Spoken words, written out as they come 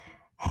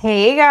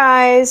Hey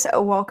guys,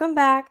 welcome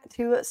back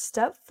to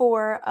step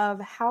 4 of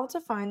how to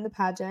find the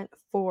pageant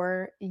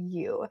for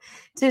you.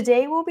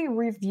 Today we'll be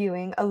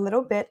reviewing a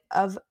little bit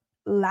of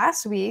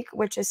last week,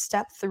 which is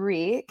step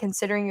 3,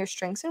 considering your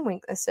strengths and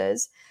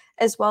weaknesses,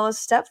 as well as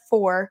step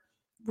 4,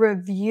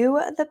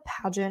 review the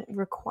pageant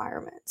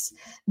requirements.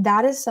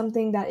 That is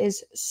something that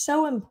is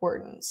so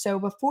important. So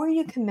before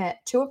you commit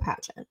to a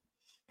pageant,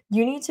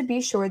 you need to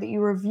be sure that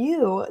you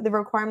review the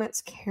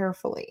requirements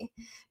carefully.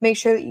 Make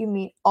sure that you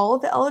meet all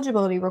of the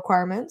eligibility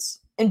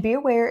requirements and be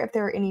aware if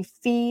there are any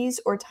fees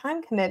or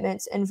time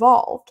commitments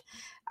involved,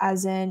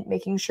 as in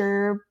making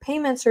sure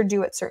payments are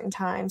due at certain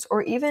times,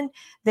 or even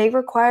they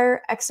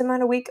require X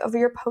amount a week of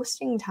your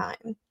posting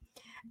time.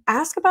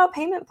 Ask about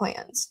payment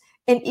plans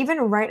and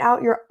even write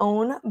out your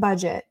own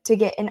budget to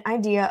get an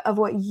idea of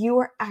what you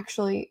are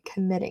actually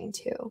committing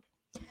to.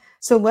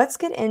 So let's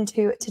get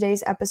into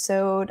today's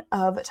episode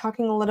of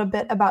talking a little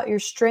bit about your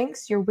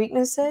strengths, your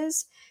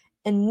weaknesses,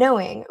 and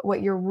knowing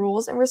what your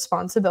rules and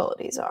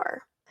responsibilities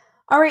are.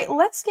 All right,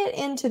 let's get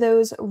into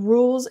those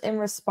rules and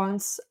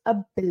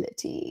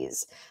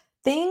responsibilities.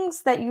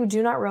 Things that you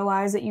do not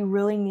realize that you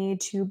really need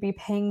to be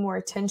paying more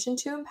attention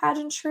to in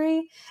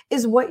pageantry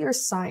is what you're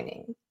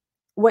signing,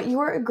 what you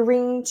are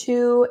agreeing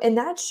to, and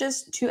that's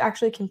just to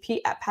actually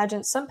compete at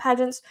pageants. Some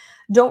pageants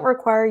don't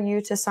require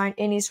you to sign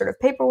any sort of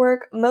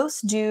paperwork.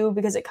 Most do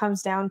because it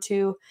comes down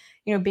to,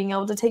 being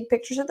able to take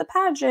pictures of the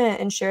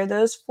pageant and share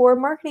those for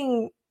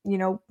marketing,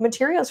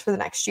 materials for the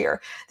next year.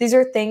 These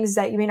are things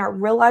that you may not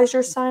realize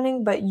you're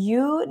signing, but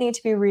you need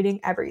to be reading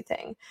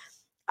everything.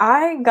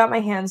 I got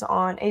my hands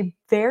on a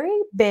very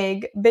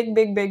big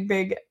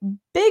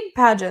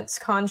pageants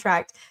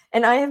contract,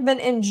 and I have been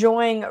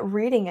enjoying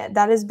reading it.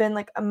 That has been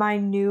like my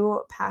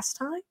new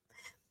pastime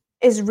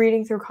is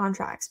reading through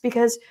contracts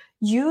because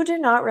you do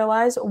not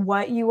realize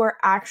what you are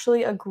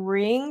actually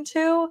agreeing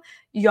to.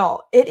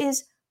 Y'all, it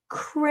is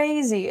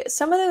crazy.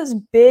 Some of those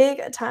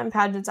big time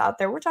pageants out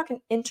there, we're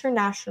talking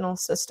international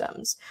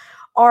systems,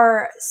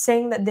 are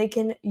saying that they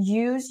can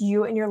use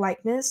you and your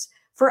likeness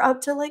for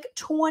up to like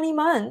 20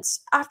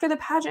 months after the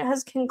pageant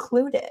has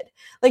concluded.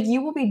 Like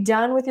you will be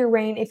done with your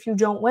reign if you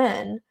don't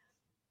win,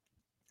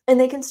 and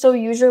they can still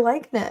use your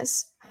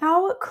likeness.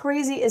 How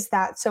crazy is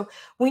that? So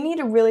we need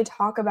to really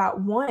talk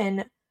about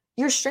one,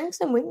 your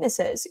strengths and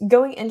weaknesses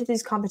going into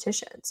these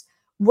competitions.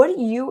 What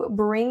do you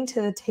bring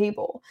to the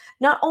table?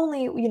 Not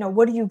only,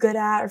 what are you good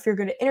at? Or if you're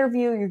good at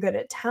interview, you're good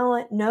at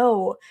talent.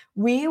 No,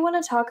 we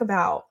want to talk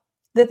about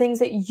the things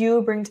that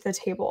you bring to the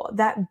table,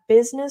 that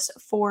business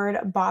forward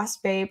boss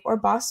babe or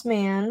boss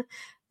man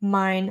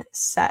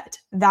mindset.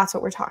 That's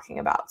what we're talking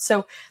about.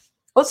 So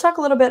let's talk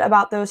a little bit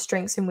about those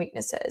strengths and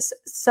weaknesses.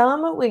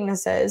 Some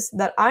weaknesses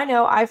that I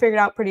know I figured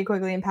out pretty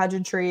quickly in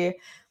pageantry.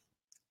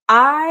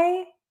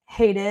 I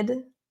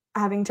hated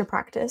having to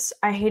practice.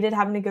 I hated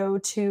having to go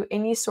to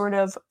any sort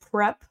of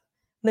prep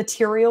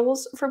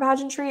materials for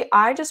pageantry.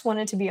 I just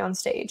wanted to be on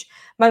stage.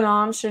 My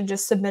mom should have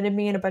just submitted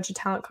me in a bunch of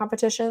talent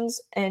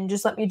competitions and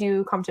just let me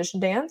do competition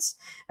dance.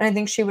 And I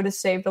think she would have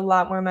saved a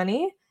lot more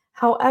money.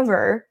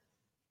 However,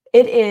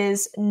 it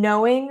is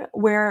knowing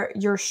where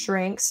your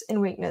strengths and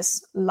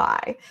weakness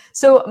lie.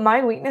 So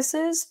my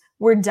weaknesses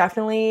were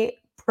definitely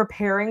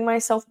preparing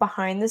myself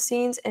behind the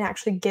scenes and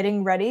actually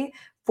getting ready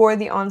for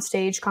the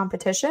on-stage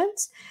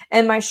competitions.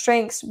 And my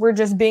strengths were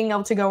just being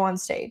able to go on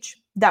stage.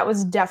 That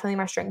was definitely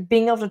my strength.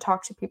 Being able to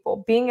talk to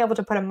people, being able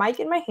to put a mic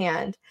in my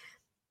hand,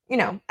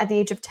 at the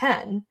age of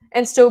 10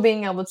 and still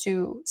being able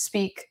to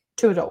speak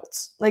to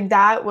adults. Like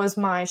that was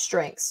my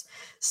strengths.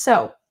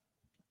 So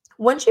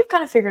once you've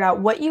kind of figured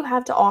out what you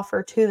have to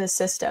offer to the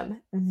system,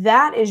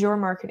 that is your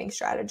marketing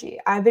strategy.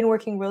 I've been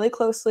working really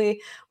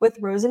closely with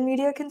Rosen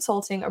Media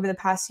Consulting over the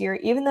past year.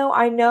 Even though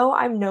I know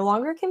I'm no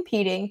longer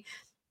competing,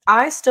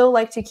 I still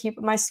like to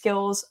keep my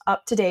skills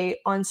up to date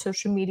on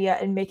social media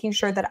and making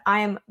sure that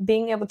I am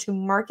being able to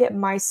market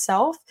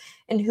myself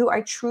and who I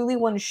truly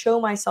want to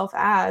show myself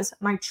as,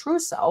 my true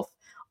self,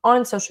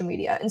 on social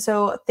media. And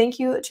so thank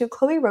you to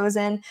Chloe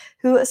Rosen,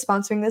 who is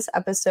sponsoring this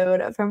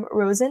episode from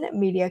Rosen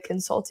Media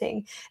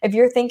Consulting. If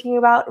you're thinking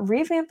about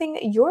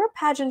revamping your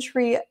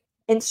pageantry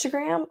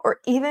Instagram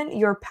or even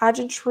your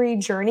pageantry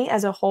journey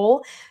as a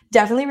whole,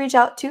 definitely reach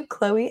out to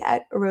Chloe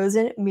at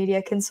Rosen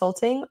Media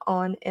Consulting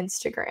on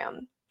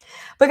Instagram.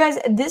 But guys,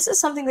 this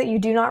is something that you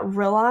do not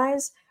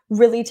realize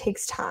really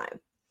takes time.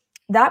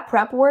 That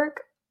prep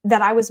work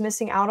that I was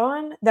missing out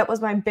on, that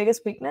was my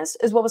biggest weakness,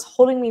 is what was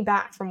holding me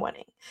back from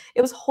winning.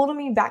 It was holding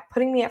me back,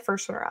 putting me at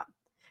first runner-up.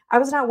 I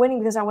was not winning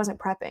because I wasn't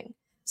prepping.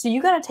 So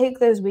you got to take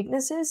those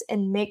weaknesses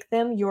and make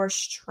them your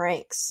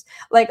strengths.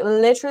 Like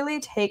literally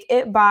take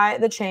it by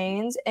the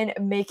chains and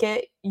make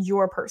it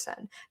your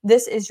person.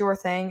 This is your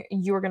thing.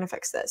 You're going to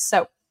fix this.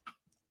 So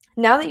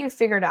now that you've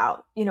figured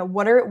out,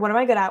 what am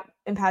I good at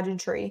in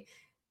pageantry?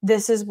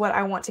 This is what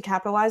I want to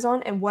capitalize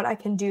on and what I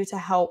can do to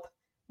help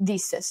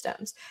these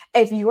systems.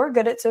 If you're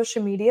good at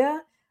social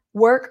media,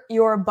 work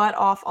your butt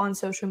off on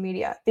social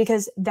media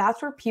because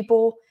that's where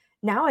people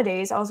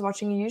nowadays, I was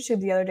watching YouTube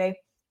the other day,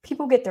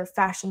 people get their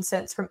fashion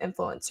sense from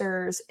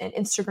influencers and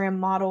Instagram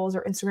models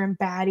or Instagram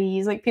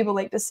baddies, like people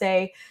like to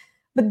say.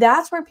 But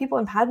that's where people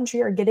in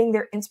pageantry are getting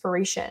their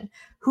inspiration.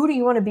 Who do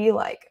you want to be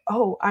like?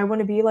 Oh, I want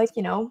to be like,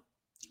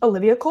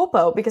 Olivia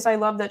Culpo because I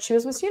love that she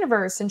was Miss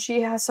Universe and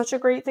she has such a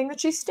great thing that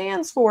she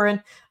stands for.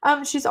 And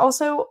she's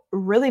also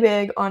really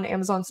big on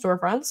Amazon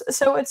storefronts.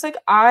 So it's like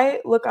I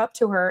look up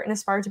to her and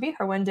aspire to be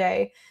her one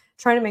day,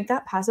 trying to make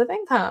that passive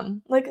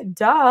income. Like,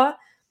 duh.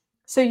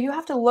 So you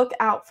have to look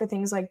out for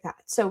things like that.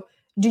 So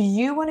do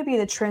you want to be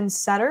the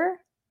trendsetter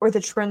or the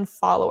trend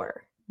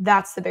follower?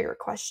 That's the bigger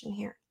question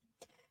here.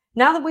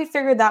 Now that we've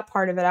figured that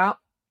part of it out,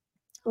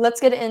 let's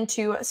get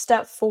into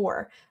step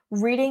 4,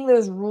 reading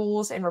those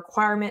rules and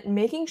requirement, and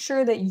making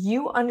sure that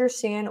you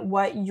understand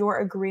what you're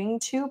agreeing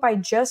to by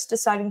just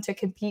deciding to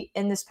compete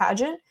in this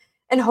pageant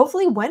and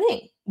hopefully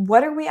winning.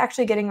 What are we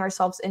actually getting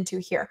ourselves into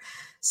here?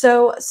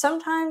 So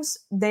sometimes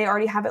they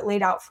already have it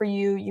laid out for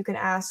you. You can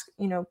ask,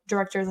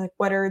 directors, like,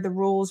 what are the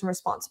rules and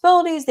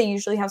responsibilities? They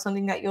usually have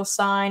something that you'll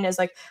sign as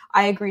like,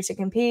 I agree to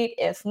compete.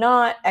 If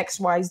not,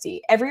 XYZ.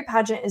 Every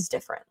pageant is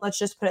different. Let's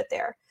just put it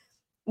there.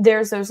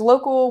 There's those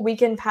local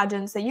weekend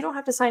pageants that you don't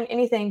have to sign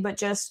anything, but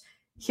just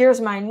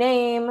here's my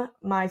name,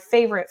 my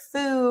favorite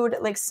food,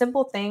 like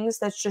simple things.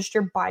 That's just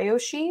your bio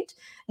sheet,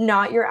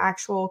 not your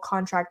actual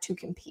contract to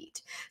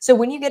compete. So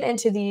when you get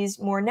into these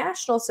more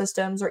national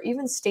systems or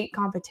even state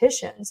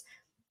competitions,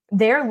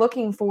 they're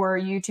looking for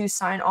you to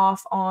sign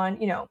off on,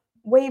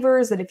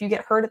 waivers that if you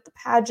get hurt at the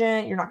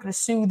pageant, you're not going to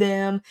sue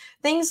them,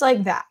 things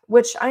like that,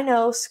 which I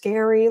know,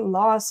 scary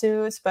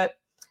lawsuits, but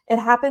it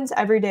happens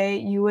every day.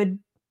 You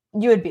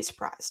would be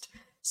surprised.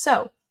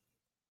 So,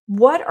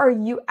 what are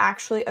you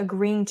actually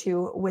agreeing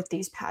to with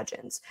these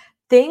pageants?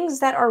 Things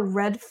that are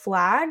red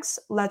flags,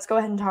 let's go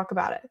ahead and talk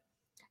about it.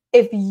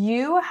 If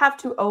you have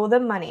to owe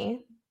them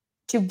money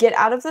to get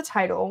out of the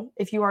title,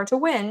 if you are to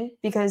win,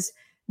 because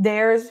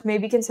theirs may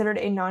be considered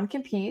a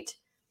non-compete,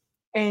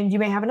 and you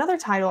may have another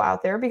title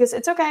out there, because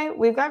it's okay.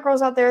 We've got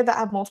girls out there that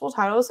have multiple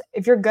titles.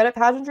 If you're good at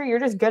pageantry, you're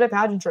just good at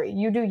pageantry.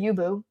 You do you,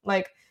 boo.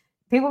 Like,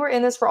 people are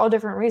in this for all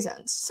different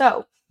reasons.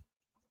 So,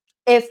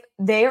 if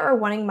they are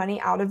wanting money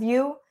out of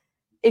you,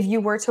 if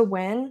you were to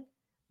win,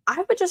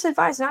 I would just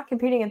advise not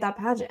competing at that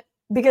pageant,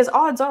 because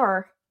odds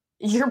are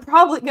you're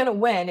probably going to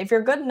win if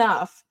you're good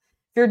enough.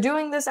 If you're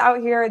doing this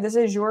out here, this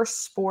is your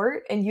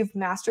sport and you've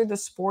mastered the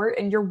sport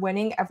and you're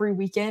winning every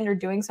weekend or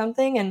doing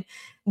something, and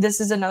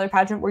this is another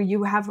pageant where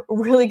you have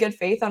really good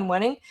faith on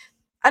winning,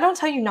 I don't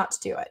tell you not to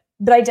do it,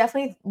 but I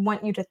definitely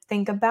want you to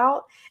think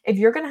about, if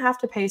you're going to have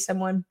to pay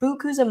someone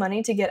bukus of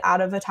money to get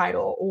out of a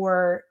title,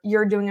 or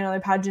you're doing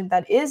another pageant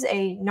that is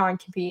a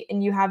non-compete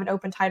and you have an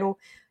open title,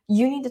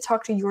 you need to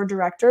talk to your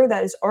director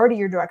that is already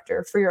your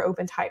director for your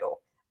open title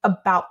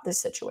about this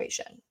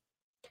situation.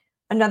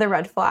 Another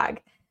red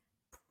flag,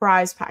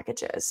 prize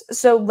packages.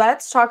 So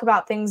let's talk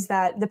about things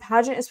that the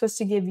pageant is supposed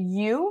to give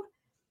you,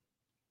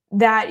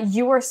 that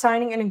you are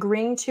signing and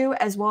agreeing to,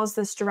 as well as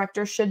this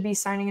director should be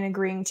signing and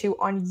agreeing to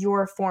on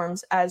your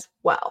forms as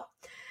well.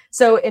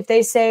 So if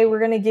they say we're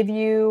going to give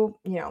you,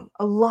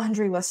 a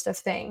laundry list of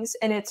things,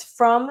 and it's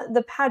from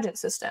the pageant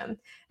system,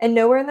 and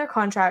nowhere in their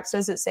contracts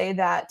does it say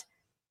that,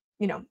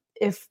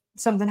 if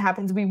something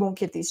happens, we won't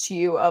get these to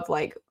you, of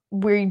like,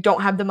 we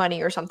don't have the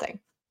money or something.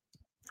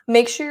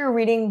 Make sure you're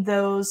reading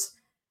those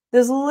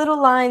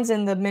little lines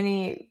in the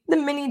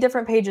many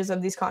different pages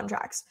of these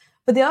contracts.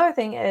 But the other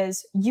thing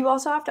is, you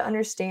also have to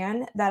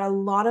understand that a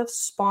lot of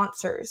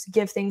sponsors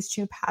give things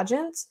to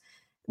pageants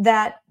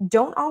that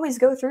don't always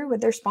go through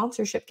with their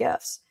sponsorship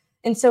gifts.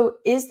 And so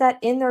is that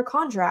in their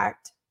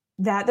contract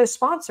that the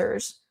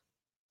sponsors,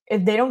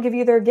 if they don't give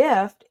you their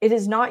gift, it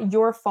is not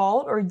your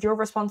fault or your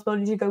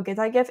responsibility to go get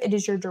that gift. It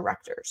is your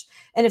directors.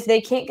 And if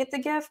they can't get the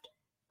gift,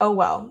 oh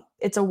well,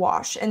 it's a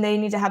wash, and they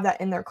need to have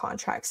that in their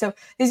contract. So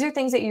these are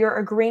things that you're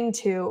agreeing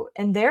to,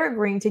 and they're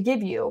agreeing to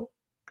give you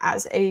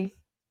as a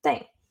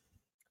thing.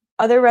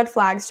 Other red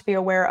flags to be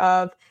aware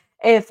of: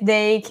 if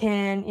they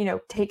can,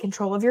 take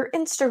control of your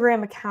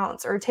Instagram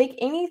accounts or take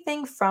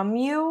anything from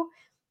you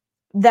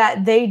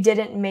that they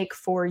didn't make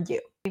for you.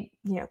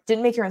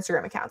 Didn't make your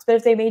Instagram accounts, but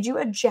if they made you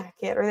a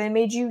jacket or they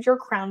made you your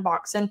crown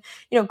box, and,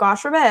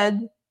 gosh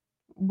forbid,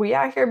 we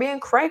out here being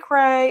cray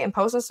cray and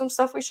posting some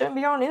stuff we shouldn't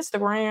be on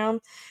Instagram,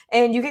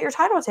 and you get your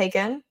title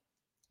taken,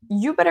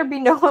 you better be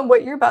knowing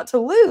what you're about to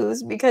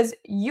lose, because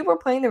you were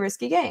playing the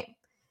risky game.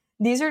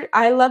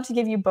 I love to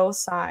give you both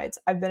sides.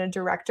 I've been a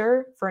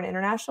director for an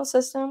international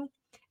system,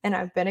 and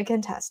I've been a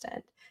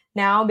contestant.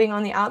 Now, being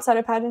on the outside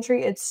of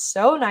pageantry, it's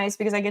so nice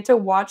because I get to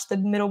watch the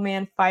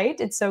middleman fight.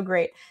 It's so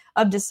great,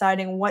 of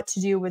deciding what to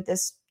do with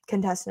this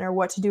contestant or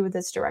what to do with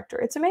this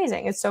director. It's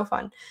amazing. It's so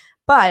fun.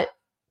 But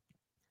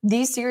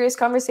these serious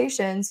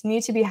conversations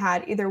need to be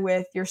had either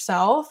with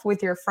yourself,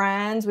 with your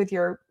friends, with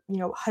your,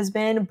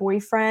 husband,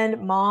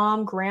 boyfriend,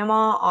 mom,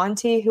 grandma,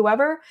 auntie,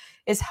 whoever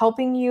is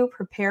helping you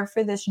prepare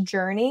for this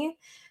journey.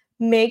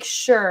 Make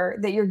sure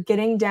that you're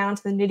getting down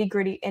to the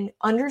nitty-gritty and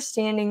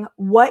understanding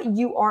what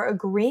you are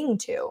agreeing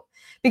to.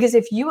 Because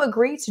if you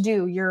agree to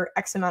do your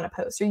X amount of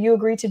posts, or you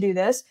agree to do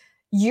this,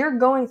 you're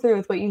going through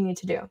with what you need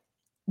to do.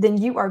 then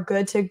you are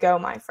good to go,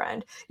 my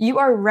friend. You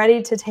are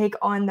ready to take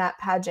on that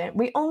pageant.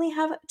 We only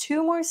have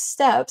 2 more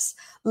steps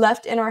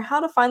left in our How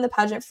to Find the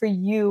Pageant for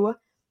You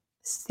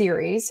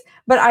series,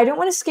 but I don't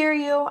want to scare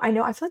you. I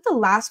feel like the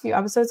last few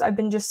episodes I've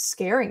been just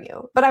scaring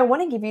you, but I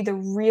want to give you the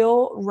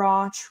real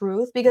raw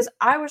truth because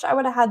I wish I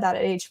would have had that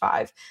at age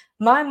 5.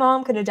 My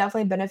mom could have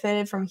definitely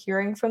benefited from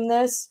hearing from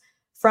this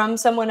from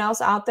someone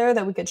else out there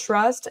that we could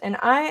trust, and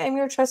I am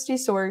your trusty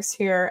source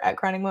here at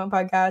Crowning Moment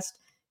Podcast.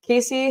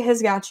 Casey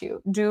has got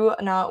you. Do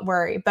not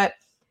worry. But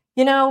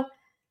you know,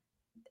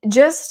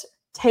 just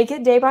take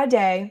it day by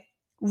day.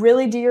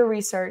 Really do your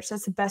research.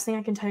 That's the best thing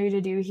I can tell you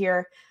to do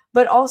here.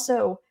 But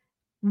also,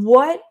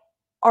 what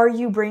are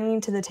you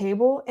bringing to the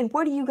table and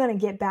what are you going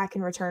to get back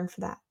in return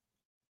for that?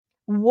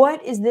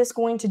 What is this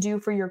going to do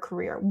for your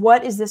career?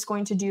 What is this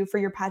going to do for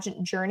your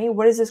pageant journey?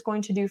 What is this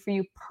going to do for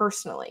you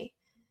personally?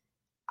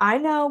 I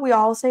know we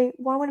all say,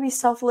 well, I want to be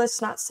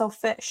selfless, not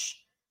selfish.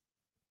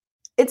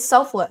 It's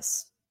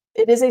selfless.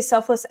 It is a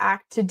selfless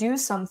act to do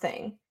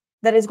something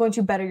that is going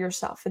to better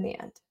yourself in the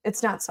end.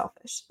 It's not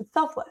selfish. It's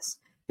selfless.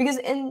 Because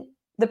in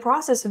the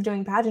process of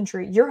doing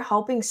pageantry, you're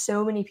helping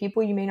so many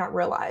people you may not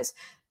realize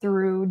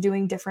through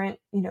doing different,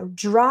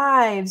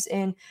 drives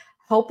and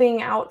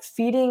helping out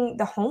feeding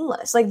the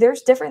homeless. Like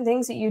there's different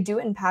things that you do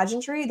in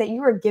pageantry that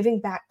you are giving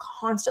back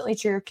constantly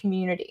to your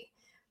community.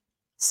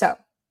 So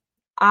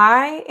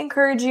I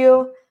encourage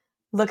you,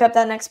 look up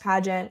that next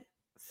pageant,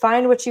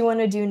 find what you want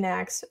to do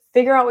next,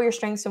 figure out what your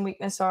strengths and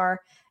weaknesses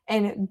are,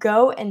 and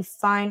go and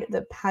find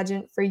the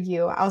pageant for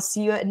you. I'll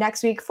see you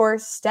next week for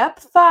step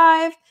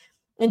 5.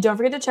 And don't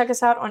forget to check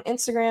us out on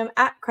Instagram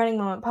at Crowning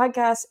Moment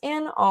Podcast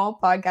and all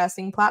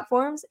podcasting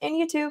platforms and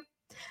YouTube.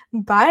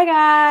 Bye,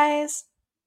 guys.